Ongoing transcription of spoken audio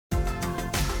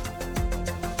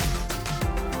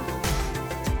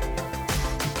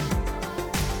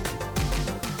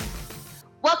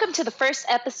Welcome to the first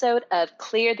episode of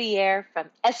Clear the Air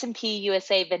from S&P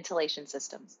USA Ventilation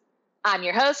Systems. I'm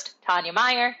your host, Tanya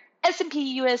Meyer,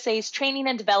 S&P USA's Training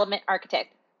and Development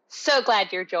Architect. So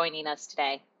glad you're joining us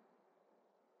today.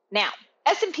 Now,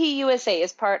 S&P USA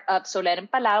is part of Soler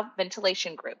and Palau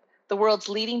Ventilation Group, the world's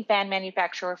leading fan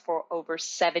manufacturer for over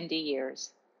 70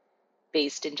 years.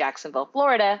 Based in Jacksonville,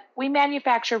 Florida, we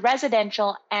manufacture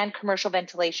residential and commercial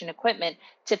ventilation equipment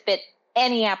to fit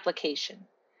any application.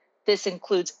 This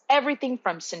includes everything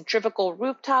from centrifugal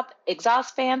rooftop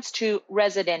exhaust fans to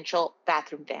residential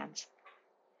bathroom fans.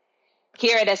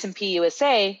 Here at S&P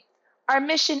USA, our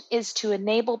mission is to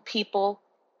enable people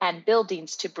and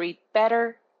buildings to breathe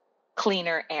better,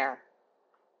 cleaner air.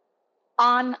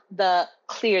 On the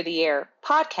Clear the Air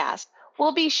podcast,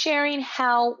 we'll be sharing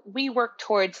how we work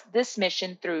towards this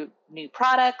mission through new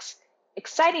products,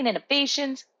 exciting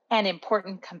innovations, and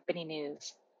important company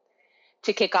news.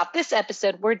 To kick off this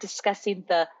episode, we're discussing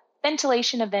the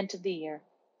ventilation event of the year,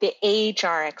 the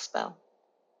AHR Expo.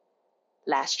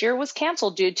 Last year was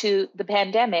canceled due to the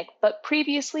pandemic, but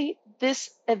previously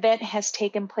this event has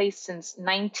taken place since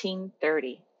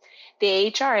 1930. The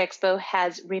AHR Expo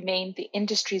has remained the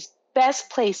industry's best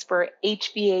place for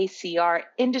HVACR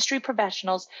industry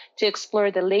professionals to explore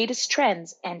the latest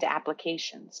trends and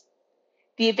applications.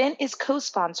 The event is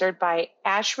co-sponsored by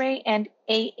ASHRAE and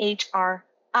AHR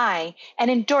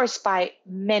and endorsed by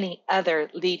many other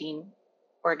leading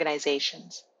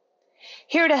organizations.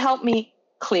 Here to help me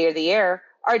clear the air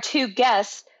are two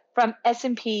guests from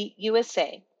S&P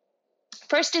USA.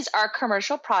 First is our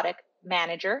commercial product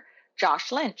manager,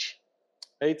 Josh Lynch.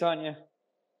 Hey, Tanya.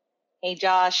 Hey,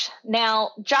 Josh.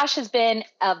 Now, Josh has been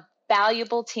a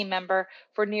valuable team member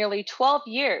for nearly 12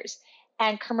 years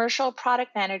and commercial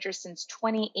product manager since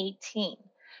 2018.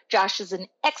 Josh is an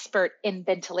expert in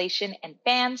ventilation and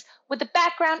fans with a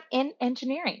background in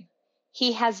engineering.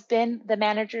 He has been the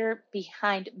manager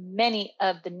behind many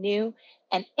of the new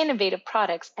and innovative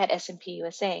products at S&P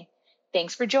USA.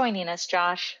 Thanks for joining us,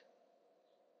 Josh.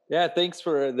 Yeah, thanks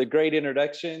for the great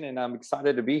introduction, and I'm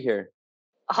excited to be here.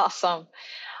 Awesome.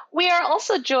 We are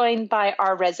also joined by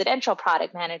our residential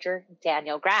product manager,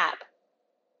 Daniel Grapp.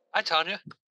 Hi, Tanya.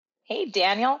 Hey,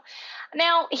 Daniel.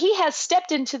 Now, he has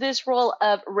stepped into this role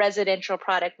of residential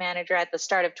product manager at the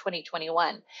start of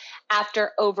 2021.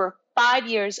 After over 5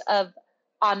 years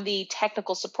on the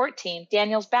technical support team,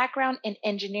 Daniel's background in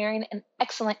engineering and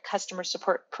excellent customer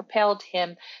support propelled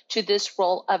him to this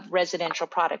role of residential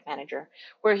product manager,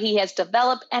 where he has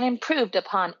developed and improved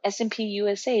upon S&P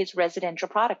USA's residential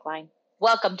product line.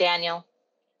 Welcome, Daniel.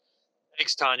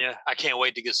 Thanks, Tanya. I can't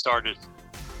wait to get started.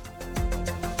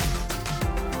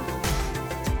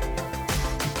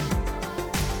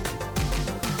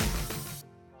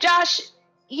 Josh,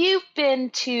 you've been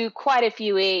to quite a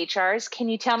few AHRs. Can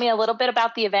you tell me a little bit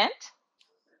about the event?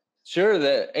 Sure.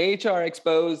 The AHR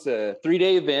Expo is a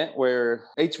 3-day event where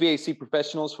HVAC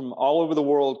professionals from all over the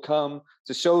world come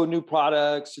to show new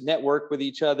products, network with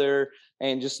each other,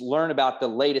 and just learn about the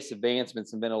latest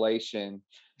advancements in ventilation.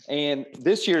 And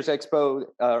this year's Expo,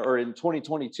 or in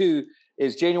 2022,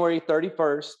 is January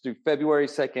 31st through February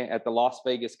 2nd at the Las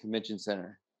Vegas Convention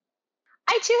Center.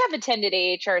 I too have attended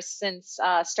AHR since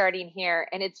starting here,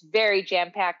 and it's very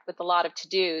jam-packed with a lot of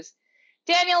to-dos.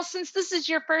 Daniel, since this is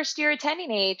your first year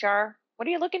attending AHR, what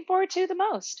are you looking forward to the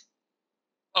most?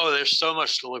 Oh, there's so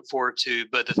much to look forward to,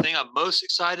 but the thing I'm most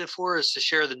excited for is to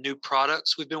share the new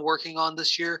products we've been working on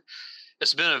this year.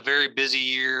 It's been a very busy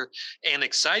year and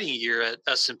exciting year at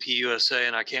S&P USA,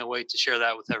 and I can't wait to share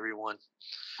that with everyone.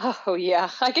 Oh, yeah,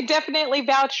 I can definitely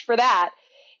vouch for that.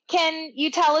 Can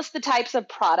you tell us the types of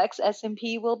products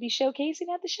S&P will be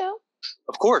showcasing at the show?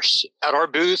 Of course. At our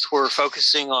booth, we're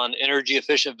focusing on energy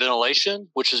efficient ventilation,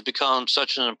 which has become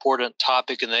such an important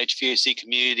topic in the HVAC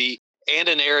community and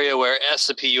an area where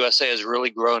S&P USA has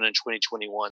really grown in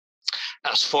 2021.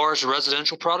 As far as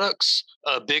residential products,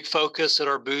 a big focus at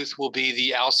our booth will be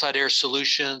the outside air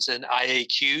solutions and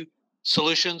IAQ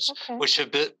solutions, which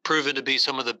have been proven to be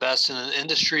some of the best in the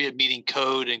industry at meeting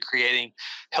code and creating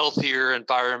healthier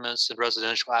environments and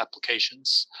residential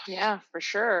applications. Yeah, for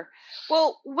sure.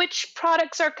 Well, which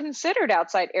products are considered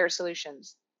outside air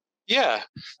solutions? Yeah.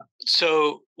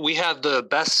 So we have the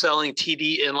best-selling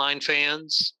TD inline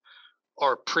fans,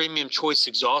 our premium choice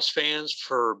exhaust fans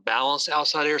for balanced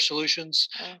outside air solutions,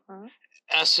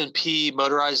 S&P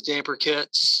motorized damper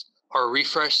kits, our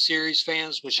Refresh Series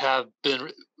fans, which have been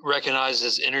recognized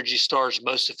as Energy Star's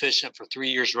most efficient for 3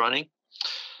 years running.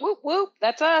 Whoop, whoop,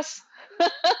 that's us.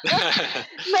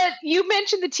 But you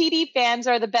mentioned the TD fans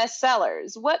are the best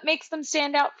sellers. What makes them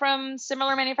stand out from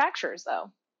similar manufacturers,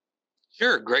 though?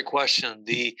 Sure, great question.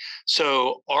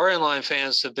 So our inline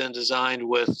fans have been designed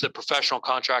with the professional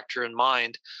contractor in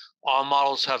mind. All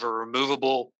models have a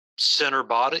removable center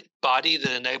body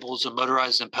that enables a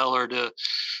motorized impeller to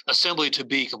assembly to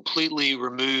be completely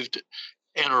removed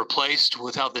and replaced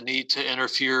without the need to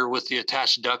interfere with the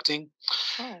attached ducting.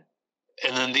 Oh.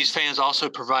 And then these fans also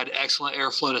provide excellent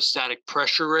airflow to static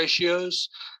pressure ratios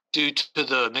due to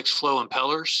the mixed flow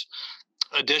impellers.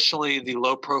 Additionally, the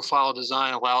low profile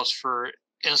design allows for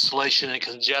installation in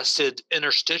congested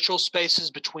interstitial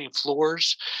spaces between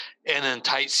floors and in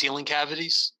tight ceiling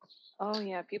cavities. Oh,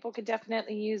 yeah. People could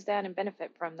definitely use that and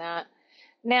benefit from that.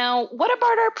 Now, what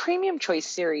about our premium choice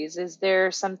series? Is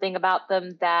there something about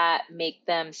them that make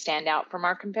them stand out from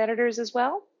our competitors as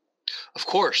well? Of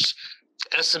course,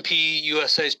 S&P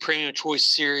USA's Premium Choice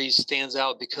series stands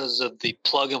out because of the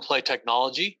plug and play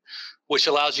technology, which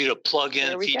allows you to plug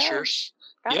in features.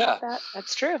 Forgot about that.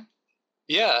 That's true.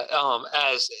 Yeah,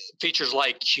 as features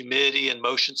like humidity and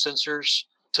motion sensors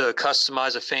to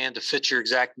customize a fan to fit your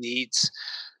exact needs.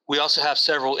 We also have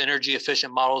several energy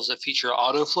efficient models that feature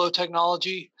auto flow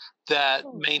technology that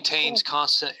maintains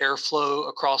constant airflow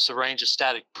across a range of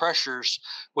static pressures,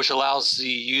 which allows the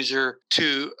user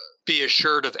to be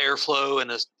assured of airflow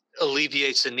and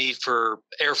alleviates the need for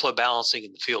airflow balancing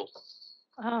in the field.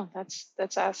 Oh, that's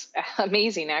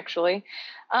amazing, actually.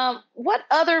 What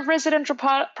other residential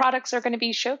products are going to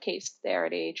be showcased there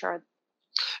at AHR?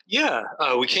 Yeah,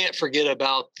 we can't forget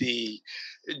about the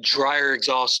dryer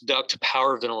exhaust duct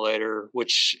power ventilator,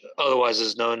 which otherwise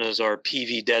is known as our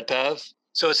PV dead PEV.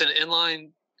 So it's an inline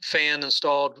fan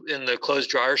installed in the closed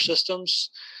dryer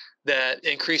systems that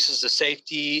increases the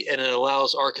safety, and it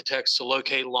allows architects to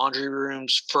locate laundry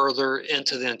rooms further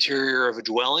into the interior of a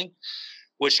dwelling,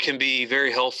 which can be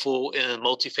very helpful in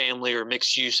multifamily or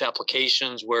mixed use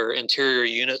applications where interior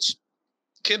units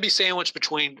can be sandwiched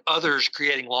between others,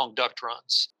 creating long duct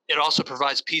runs. It also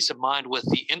provides peace of mind with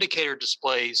the indicator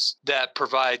displays that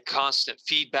provide constant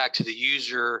feedback to the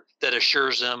user that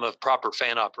assures them of proper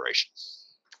fan operation.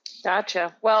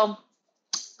 Gotcha. Well,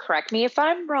 correct me if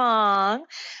I'm wrong,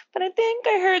 but I think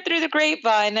I heard through the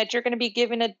grapevine that you're going to be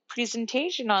giving a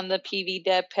presentation on the PV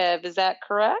Dev PEV. Is that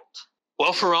correct?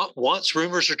 Well, for once,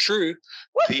 rumors are true.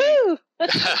 Woohoo!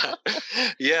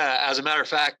 Yeah, as a matter of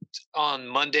fact, on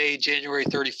Monday, January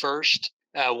 31st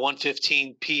at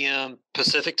 1:15 p.m.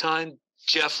 Pacific time,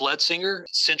 Jeff Letzinger,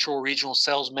 Central Regional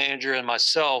Sales Manager, and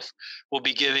myself will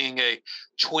be giving a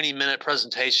 20-minute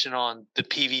presentation on the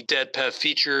PV Dead PEV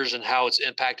features and how it's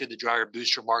impacted the dryer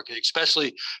booster market,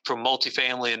 especially for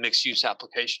multifamily and mixed-use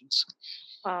applications.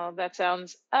 Oh, that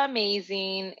sounds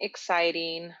amazing,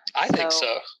 exciting. I think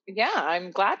so. Yeah, I'm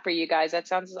glad for you guys. That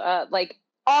sounds like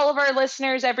all of our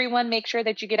listeners, everyone, make sure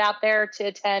that you get out there to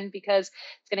attend because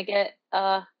it's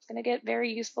gonna get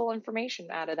very useful information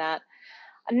out of that.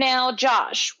 Now,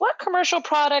 Josh, what commercial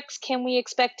products can we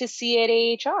expect to see at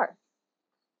AHR?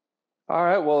 All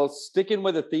right. Well, sticking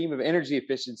with the theme of energy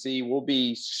efficiency, we'll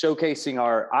be showcasing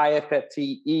our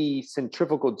IFFTE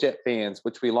centrifugal jet fans,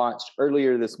 which we launched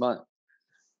earlier this month.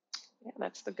 Yeah,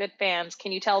 that's the good fans.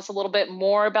 Can you tell us a little bit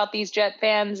more about these jet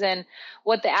fans and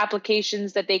what the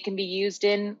applications that they can be used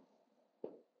in?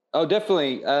 Oh,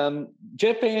 definitely.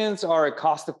 Jet fans are a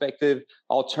cost-effective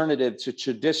alternative to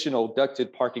traditional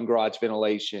ducted parking garage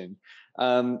ventilation.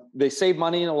 They save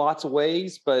money in lots of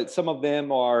ways, but some of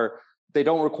them they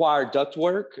don't require duct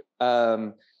work.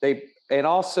 And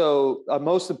also a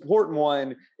most important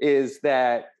one is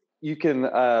that you can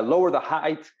lower the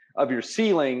height of your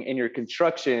ceiling in your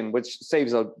construction, which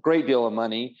saves a great deal of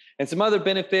money. And some other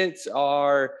benefits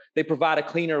are they provide a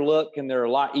cleaner look and they're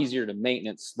a lot easier to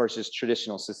maintenance versus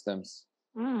traditional systems.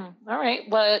 All right.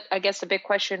 Well, I guess the big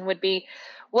question would be,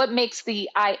 what makes the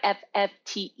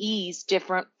IFFTEs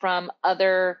different from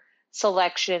other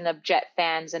selection of jet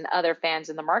fans and other fans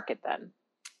in the market then?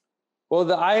 Well,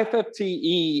 the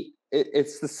IFFTE,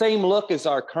 it's the same look as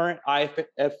our current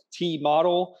IFFT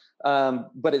model,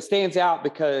 but it stands out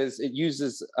because it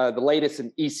uses the latest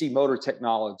in EC motor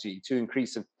technology to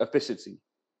increase efficiency.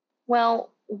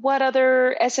 Well, what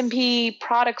other S&P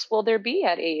products will there be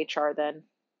at AHR then?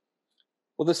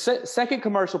 Well, the second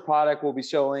commercial product we'll be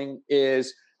showing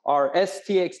is our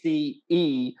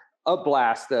STXD-E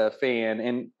upblast fan,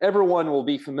 and everyone will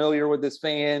be familiar with this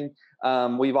fan.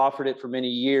 We've offered it for many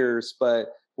years, but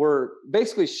we're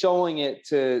basically showing it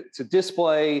to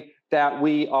display that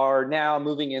we are now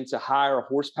moving into higher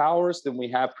horsepowers than we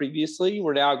have previously.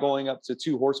 We're now going up to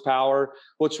 2 horsepower,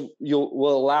 which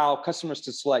will allow customers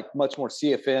to select much more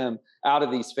CFM out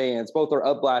of these fans, both our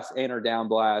upblast and our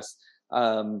downblast.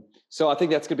 So I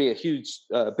think that's going to be a huge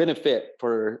benefit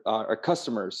for our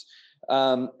customers.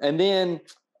 And then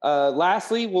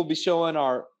lastly, we'll be showing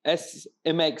our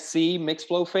SMXC mixed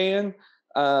flow fan.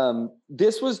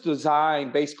 This was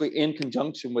designed basically in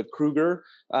conjunction with Kruger,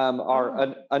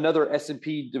 another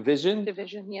S&P division.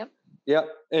 Yep. Yep,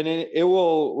 and it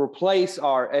will replace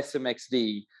our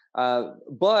SMXD.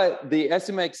 But the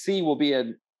SMXC will be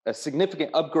a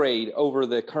significant upgrade over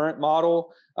the current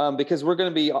model because we're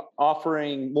going to be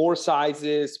offering more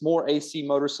sizes, more AC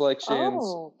motor selections.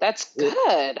 Oh, that's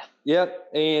good. Yep,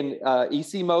 and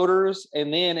EC motors.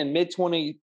 And then in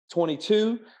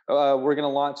mid-2022, we're going to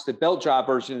launch the belt drive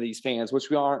version of these fans, which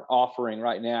we aren't offering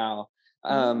right now.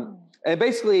 And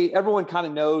basically, everyone kind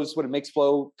of knows what a mixed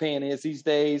flow fan is these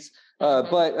days.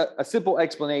 But a simple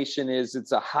explanation is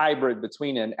it's a hybrid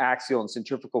between an axial and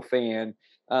centrifugal fan,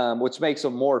 which makes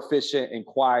them more efficient and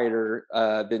quieter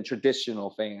than traditional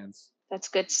fans. That's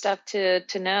good stuff to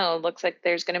know. Looks like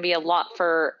there's going to be a lot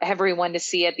for everyone to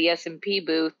see at the S&P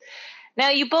booth. Now,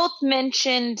 you both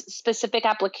mentioned specific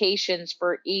applications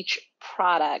for each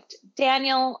product.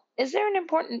 Daniel, is there an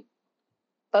important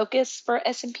focus for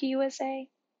S&P USA?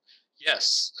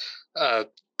 Yes.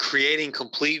 Creating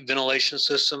complete ventilation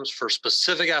systems for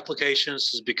specific applications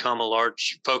has become a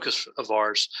large focus of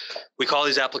ours. We call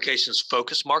these applications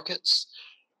focus markets.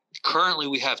 Currently,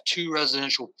 we have 2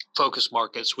 residential focus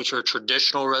markets, which are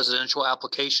traditional residential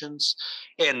applications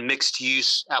and mixed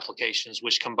use applications,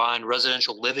 which combine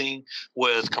residential living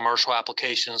with commercial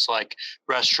applications like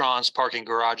restaurants, parking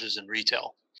garages, and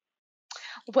retail.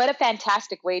 What a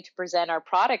fantastic way to present our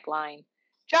product line.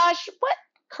 Josh, what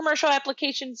commercial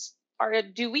applications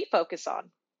do we focus on?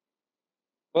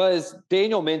 Well, as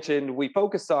Daniel mentioned, we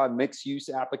focus on mixed use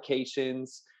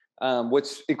applications,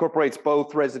 which incorporates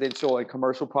both residential and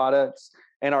commercial products.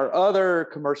 And our other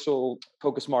commercial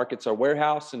focus markets are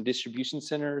warehouse and distribution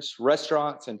centers,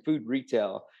 restaurants, and food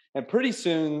retail. And pretty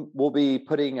soon we'll be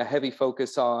putting a heavy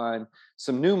focus on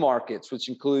some new markets, which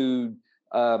include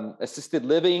assisted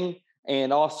living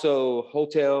and also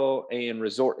hotel and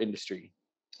resort industry.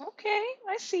 Okay,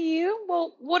 I see you.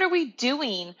 Well, what are we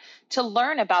doing to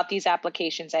learn about these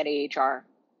applications at AHR?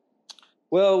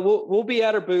 Well, we'll be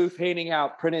at our booth handing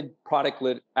out printed product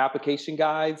application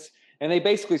guides, and they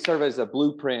basically serve as a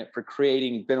blueprint for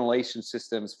creating ventilation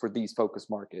systems for these focus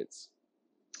markets.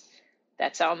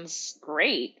 That sounds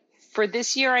great. For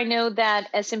this year, I know that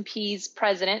S&P's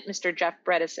president, Mr. Jeff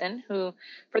Bredesen, who,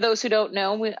 for those who don't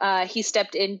know, he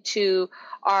stepped into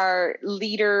our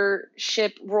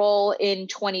leadership role in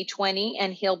 2020,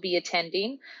 and he'll be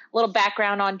attending. A little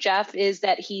background on Jeff is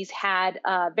that he's had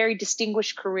a very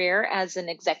distinguished career as an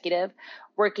executive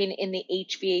working in the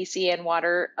HVAC and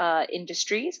water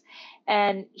industries.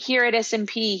 And here at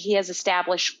S&P, he has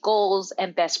established goals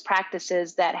and best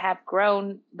practices that have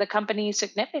grown the company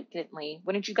significantly.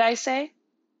 Wouldn't you guys say?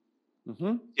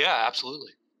 Mm-hmm. Yeah,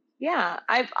 absolutely. Yeah,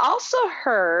 I've also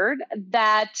heard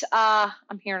that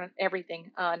I'm hearing everything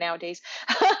nowadays.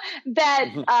 That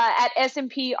at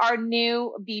S&P, our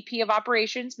new VP of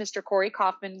Operations, Mr. Corey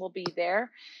Kaufman, will be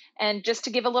there. And just to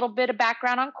give a little bit of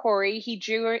background on Corey, he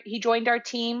joined our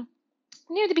team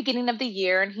near the beginning of the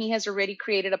year, and he has already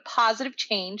created a positive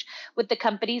change with the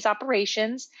company's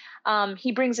operations.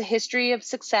 He brings a history of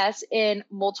success in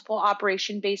multiple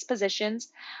operation-based positions,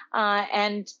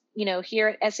 and here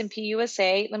at S&P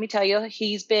USA, let me tell you,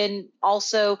 he's been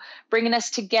also bringing us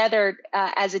together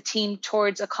as a team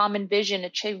towards a common vision,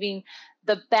 achieving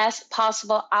the best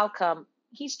possible outcome.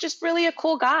 He's just really a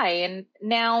cool guy, and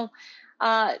now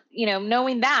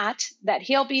knowing that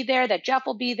he'll be there, that Jeff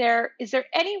will be there, is there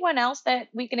anyone else that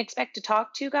we can expect to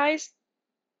talk to, guys?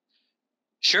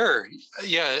 Sure.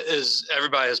 Yeah, as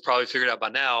everybody has probably figured out by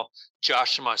now,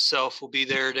 Josh and myself will be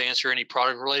there to answer any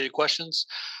product-related questions.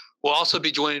 We'll also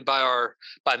be joined by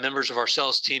members of our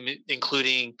sales team,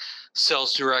 including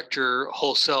Sales Director,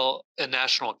 Wholesale and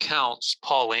National Accounts,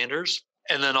 Paul Landers,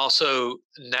 and then also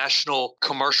National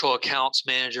Commercial Accounts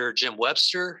Manager, Jim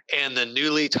Webster, and the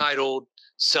newly titled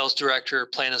Sales Director,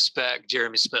 Plan and Spec,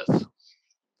 Jeremy Smith.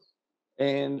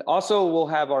 And also we'll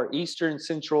have our Eastern,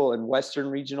 Central, and Western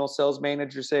regional sales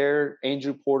managers there,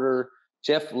 Andrew Porter,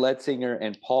 Jeff Letzinger,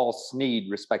 and Paul Sneed,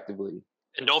 respectively.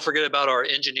 And don't forget about our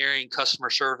engineering, customer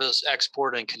service,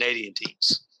 export, and Canadian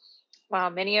teams. Wow,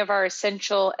 many of our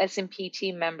essential S&P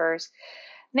team members.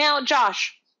 Now,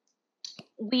 Josh,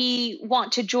 we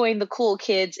want to join the cool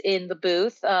kids in the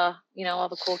booth, all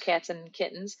the cool cats and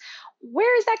kittens.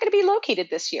 Where is that going to be located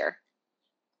this year?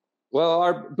 Well,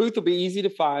 our booth will be easy to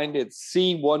find. It's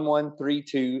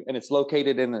C1132, and it's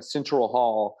located in the Central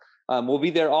Hall. We'll be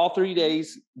there all 3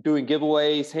 days doing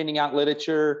giveaways, handing out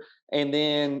literature, and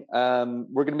then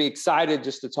we're going to be excited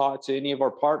just to talk to any of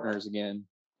our partners again.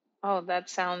 Oh, that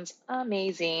sounds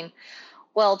amazing.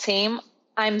 Well, team,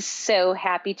 I'm so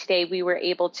happy today we were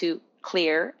able to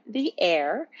clear the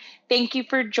air. Thank you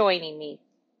for joining me.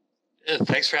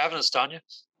 Thanks for having us, Tanya.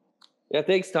 Yeah,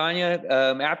 thanks, Tanya.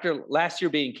 After last year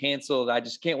being canceled, I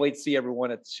just can't wait to see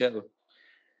everyone at the show.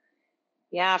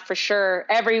 Yeah, for sure.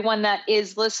 Everyone that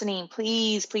is listening,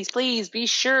 please, please, please be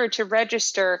sure to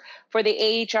register for the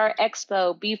AHR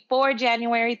Expo before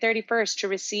January 31st to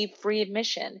receive free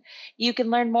admission. You can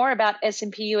learn more about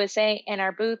S&P USA and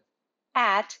our booth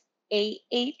at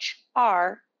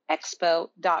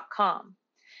ahrexpo.com.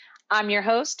 I'm your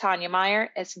host, Tanya Meyer,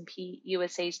 S&P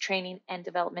USA's Training and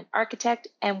Development Architect,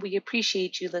 and we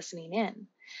appreciate you listening in.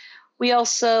 We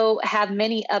also have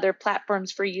many other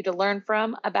platforms for you to learn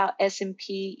from about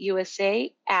S&P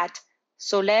USA at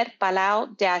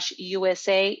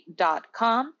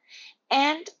solerpalau-usa.com,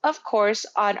 and of course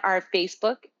on our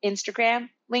Facebook, Instagram,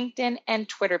 LinkedIn, and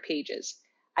Twitter pages.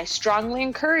 I strongly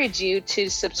encourage you to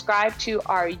subscribe to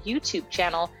our YouTube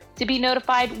channel to be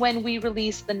notified when we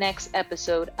release the next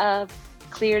episode of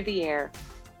Clear the Air.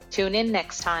 Tune in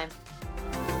next time.